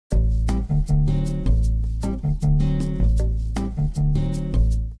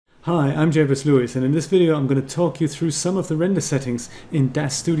Hi, I'm Javis Lewis, and in this video I'm going to talk you through some of the render settings in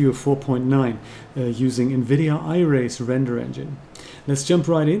DAZ Studio 4.9 using NVIDIA Iray's render engine. Let's jump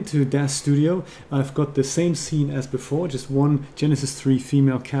right into DAZ Studio. I've got the same scene as before, just one Genesis 3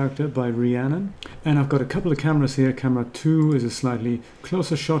 female character by Rhiannon. And I've got a couple of cameras here. Camera 2 is a slightly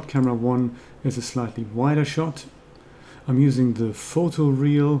closer shot, camera 1 is a slightly wider shot. I'm using the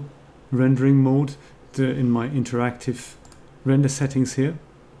photoreal rendering mode in my interactive render settings here.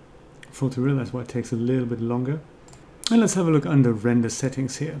 Photoreal, that's why it takes a little bit longer. And let's have a look under render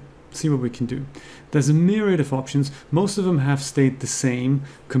settings here, see what we can do. There's a myriad of options. Most of them have stayed the same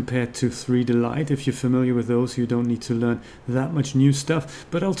compared to 3Delight. If you're familiar with those, you don't need to learn that much new stuff,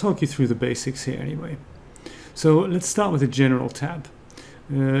 but I'll talk you through the basics here anyway. So let's start with the general tab.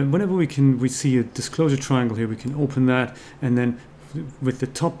 Whenever we see a disclosure triangle here, we can open that, and then with the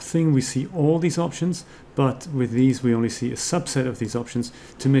top thing we see all these options, but with these we only see a subset of these options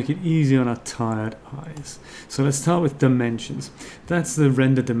to make it easy on our tired eyes. So let's start with dimensions. That's the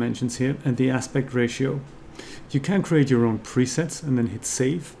render dimensions here and the aspect ratio. You can create your own presets and then hit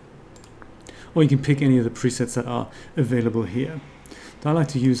save, or you can pick any of the presets that are available here. I like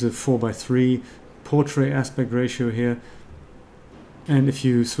to use a 4:3 portrait aspect ratio here. And if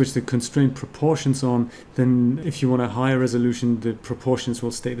you switch the constraint proportions on, then if you want a higher resolution, the proportions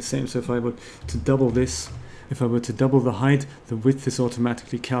will stay the same. So if I were to double this, if I were to double the height, the width is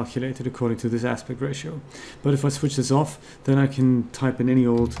automatically calculated according to this aspect ratio. But if I switch this off, then I can type in any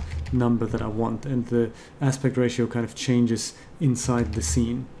old number that I want, and the aspect ratio kind of changes inside the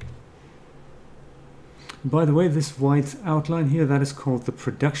scene. By the way, this white outline here, that is called the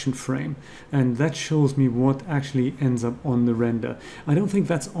production frame, and that shows me what actually ends up on the render. I don't think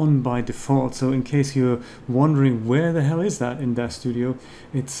that's on by default, so in case you're wondering where the hell is that in DAZ Studio,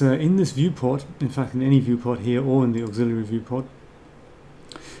 it's in this viewport, in fact in any viewport here or in the auxiliary viewport.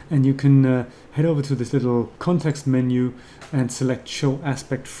 And you can head over to this little context menu and select show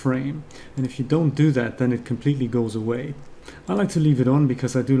aspect frame, and if you don't do that, then it completely goes away. I like to leave it on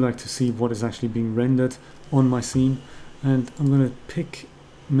because I do like to see what is actually being rendered on my scene, and I'm going to pick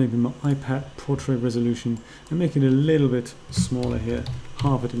maybe my iPad portrait resolution and make it a little bit smaller here,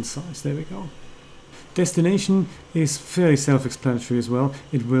 halve it in size. There we go. Destination is fairly self-explanatory as well.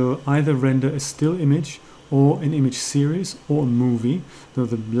 It will either render a still image or an image series or a movie, though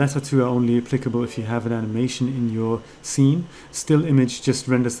the latter two are only applicable if you have an animation in your scene. Still image just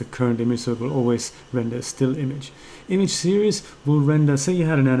renders the current image, so it will always render a still image. Image series will render, say you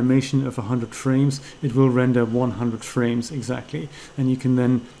had an animation of 100 frames, it will render 100 frames exactly, and you can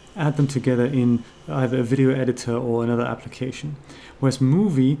then add them together in either a video editor or another application. Whereas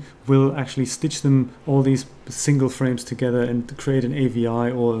movie will actually stitch them, all these single frames together, and create an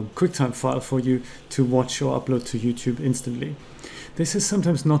AVI or a QuickTime file for you to watch or upload to YouTube instantly. This is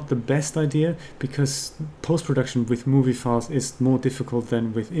sometimes not the best idea because post-production with movie files is more difficult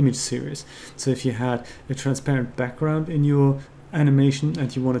than with image series. So if you had a transparent background in your animation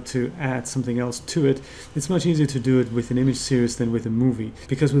and you wanted to add something else to it, it's much easier to do it with an image series than with a movie,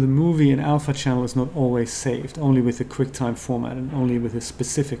 because with a movie an alpha channel is not always saved, only with a QuickTime format and only with a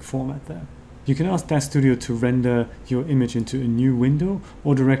specific format there. You can ask DAZ Studio to render your image into a new window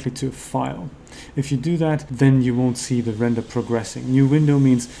or directly to a file. If you do that, then you won't see the render progressing. New window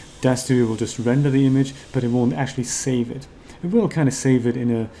means DAZ Studio will just render the image, but it won't actually save it. It will kind of save it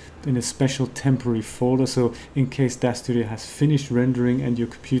in a special temporary folder, so in case DAZ Studio has finished rendering and your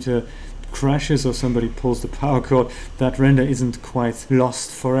computer crashes or somebody pulls the power cord, that render isn't quite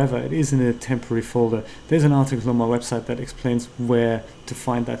lost forever. It is in a temporary folder. There's an article on my website that explains where to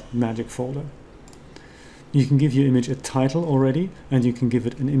find that magic folder. You can give your image a title already, and you can give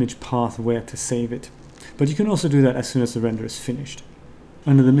it an image path where to save it. But you can also do that as soon as the render is finished.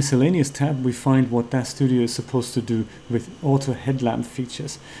 Under the miscellaneous tab, we find what DAZ Studio is supposed to do with auto headlamp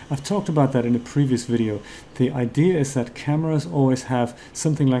features. I've talked about that in a previous video. The idea is that cameras always have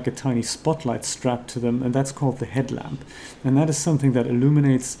something like a tiny spotlight strapped to them, and that's called the headlamp. And that is something that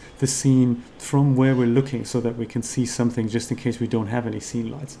illuminates the scene from where we're looking so that we can see something just in case we don't have any scene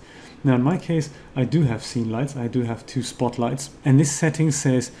lights. Now in my case, I do have scene lights. I do have 2 spotlights, and this setting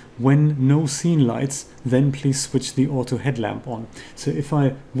says when no scene lights, then please switch the auto headlamp on. So if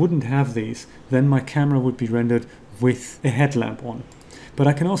I wouldn't have these, then my camera would be rendered with a headlamp on. But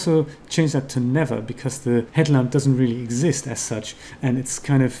I can also change that to never, because the headlamp doesn't really exist as such, and it's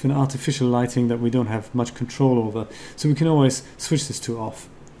kind of an artificial lighting that we don't have much control over. So we can always switch this to off.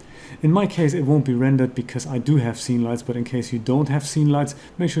 In my case, it won't be rendered because I do have scene lights, but in case you don't have scene lights,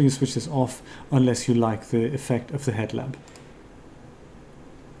 make sure you switch this off unless you like the effect of the headlamp.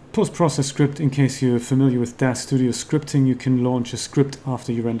 post-process script. In case you're familiar with DAZ Studio scripting, you can launch a script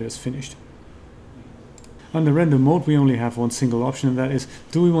after your render is finished. Under render mode, we only have one single option, and that is,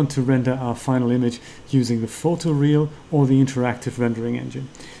 do we want to render our final image using the photoreal or the interactive rendering engine?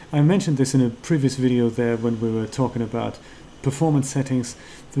 I mentioned this in a previous video there when we were talking about performance settings.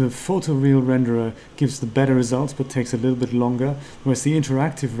 The photoreal renderer gives the better results but takes a little bit longer, whereas the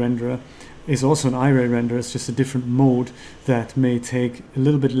interactive renderer is also an Iray renderer. It's just a different mode that may take a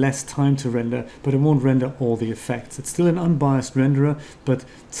little bit less time to render, but it won't render all the effects. It's still an unbiased renderer, but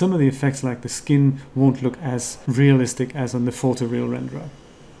some of the effects like the skin won't look as realistic as on the photoreal renderer.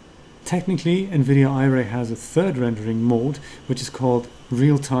 Technically, NVIDIA Iray has a third rendering mode, which is called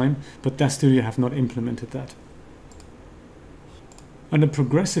real-time, but DAZ Studio have not implemented that. Under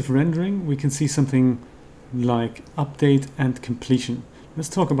progressive rendering, we can see something like update and completion. Let's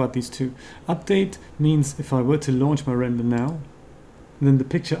talk about these two. Update means if I were to launch my render now, then the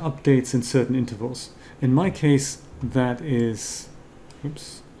picture updates in certain intervals. In my case, that is,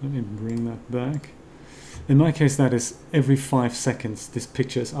 oops, let me bring that back. In my case, that is every 5 seconds this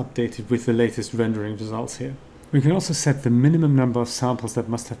picture is updated with the latest rendering results here. We can also set the minimum number of samples that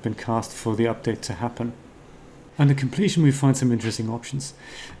must have been cast for the update to happen. Under completion, we find some interesting options.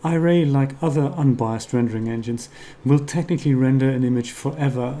 Iray, like other unbiased rendering engines, will technically render an image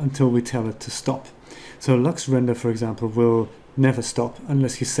forever until we tell it to stop. So Lux Render, for example, will never stop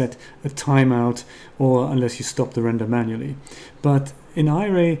unless you set a timeout or unless you stop the render manually. But in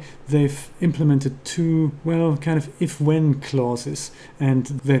Iray, they've implemented two, well, kind of if-when clauses, and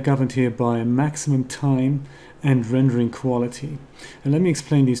they're governed here by a maximum time and rendering quality. And let me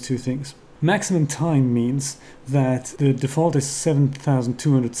explain these two things. Maximum time means that the default is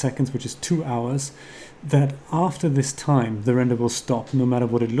 7,200 seconds, which is 2 hours, that after this time the render will stop no matter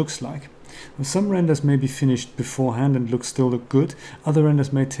what it looks like. Now, some renders may be finished beforehand and still look good. Other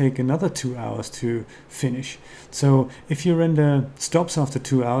renders may take another 2 hours to finish. So if your render stops after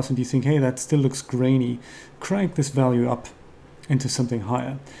 2 hours and you think, hey, that still looks grainy, crank this value up into something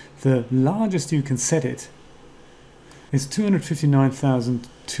higher. The largest you can set it is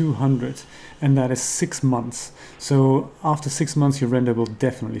 259,200, and that is 6 months. So after 6 months your render will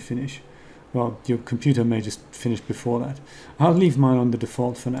definitely finish. Well, your computer may just finish before that. I'll leave mine on the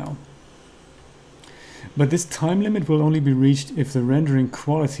default for now. But this time limit will only be reached if the rendering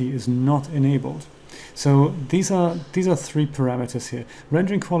quality is not enabled. So these are 3 parameters here.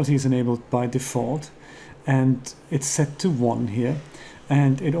 Rendering quality is enabled by default, and it's set to 1 here.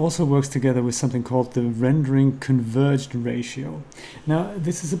 And it also works together with something called the rendering converged ratio. Now,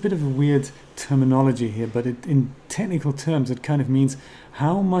 this is a bit of a weird terminology here, but in technical terms, it kind of means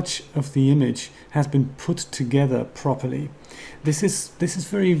how much of the image has been put together properly. This is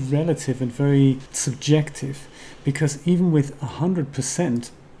very relative and very subjective, because even with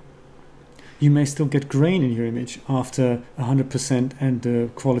 100%, you may still get grain in your image after 100% and the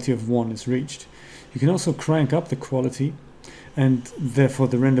quality of 1 is reached. You can also crank up the quality, and therefore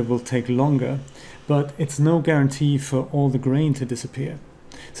the render will take longer, but it's no guarantee for all the grain to disappear.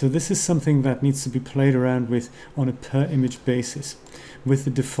 So this is something that needs to be played around with on a per image basis. With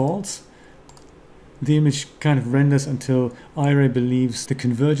the defaults, the image kind of renders until Iray believes the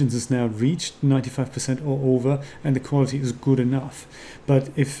convergence is now reached, 95% or over, and the quality is good enough. But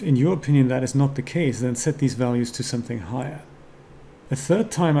if in your opinion that is not the case, then set these values to something higher. A third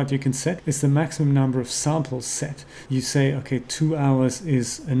timeout you can set is the maximum number of samples set. You say, okay, 2 hours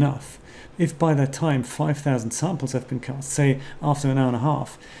is enough. If by that time 5,000 samples have been cast, say after an hour and a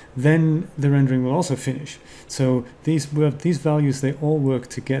half, then the rendering will also finish. So these values, they all work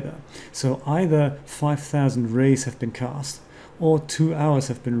together. So either 5,000 rays have been cast or 2 hours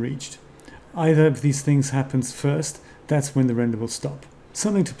have been reached. Either of these things happens first, that's when the render will stop.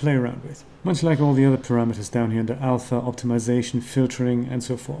 Something to play around with. Much like all the other parameters down here under alpha, optimization, filtering, and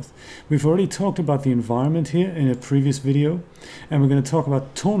so forth. We've already talked about the environment here in a previous video, and we're going to talk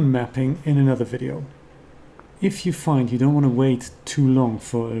about tone mapping in another video. If you find you don't want to wait too long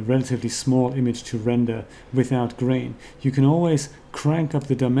for a relatively small image to render without grain, you can always crank up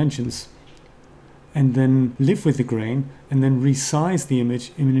the dimensions and then live with the grain and then resize the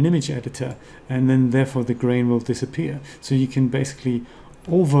image in an image editor, and then therefore the grain will disappear. So you can basically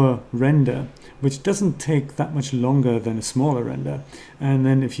over render, which doesn't take that much longer than a smaller render, and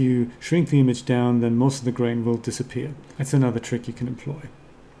then if you shrink the image down, then most of the grain will disappear. That's another trick you can employ.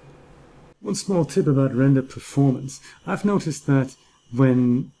 One small tip about render performance. I've noticed that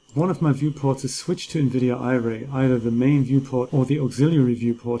when one of my viewports is switched to NVIDIA Iray, either the main viewport or the auxiliary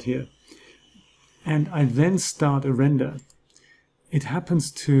viewport here, and I then start a render, it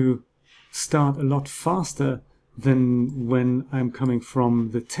happens to start a lot faster than when I'm coming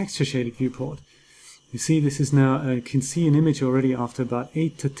from the texture shaded viewport. You see, this is now, I can see an image already after about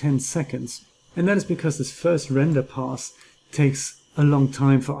 8 to 10 seconds. And that is because this first render pass takes a long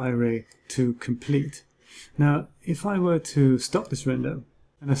time for Iray to complete. Now, if I were to stop this render,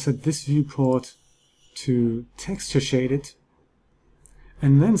 and I set this viewport to texture shaded,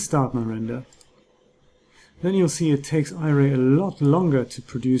 and then start my render, then you'll see it takes Iray a lot longer to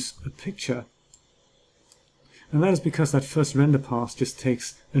produce a picture. And that is because that first render pass just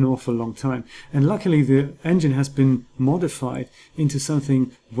takes an awful long time. And luckily the engine has been modified into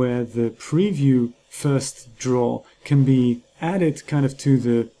something where the preview first draw can be added kind of to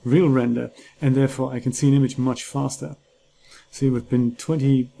the real render, and therefore I can see an image much faster. See, we've been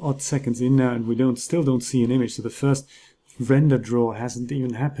 20 odd seconds in now and we still don't see an image, so the first render draw hasn't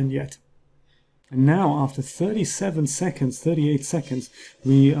even happened yet. And now, after 37 seconds, 38 seconds,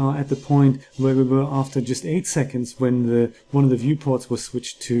 we are at the point where we were after just 8 seconds when one of the viewports was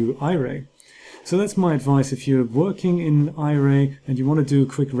switched to Iray. So that's my advice. If you're working in Iray and you want to do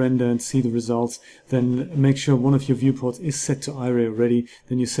a quick render and see the results, then make sure one of your viewports is set to Iray already.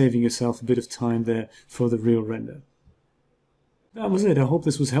 Then you're saving yourself a bit of time there for the real render. That was it. I hope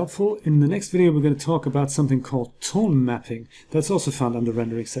this was helpful. In the next video, we're going to talk about something called tone mapping. That's also found under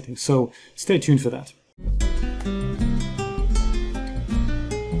rendering settings, so stay tuned for that.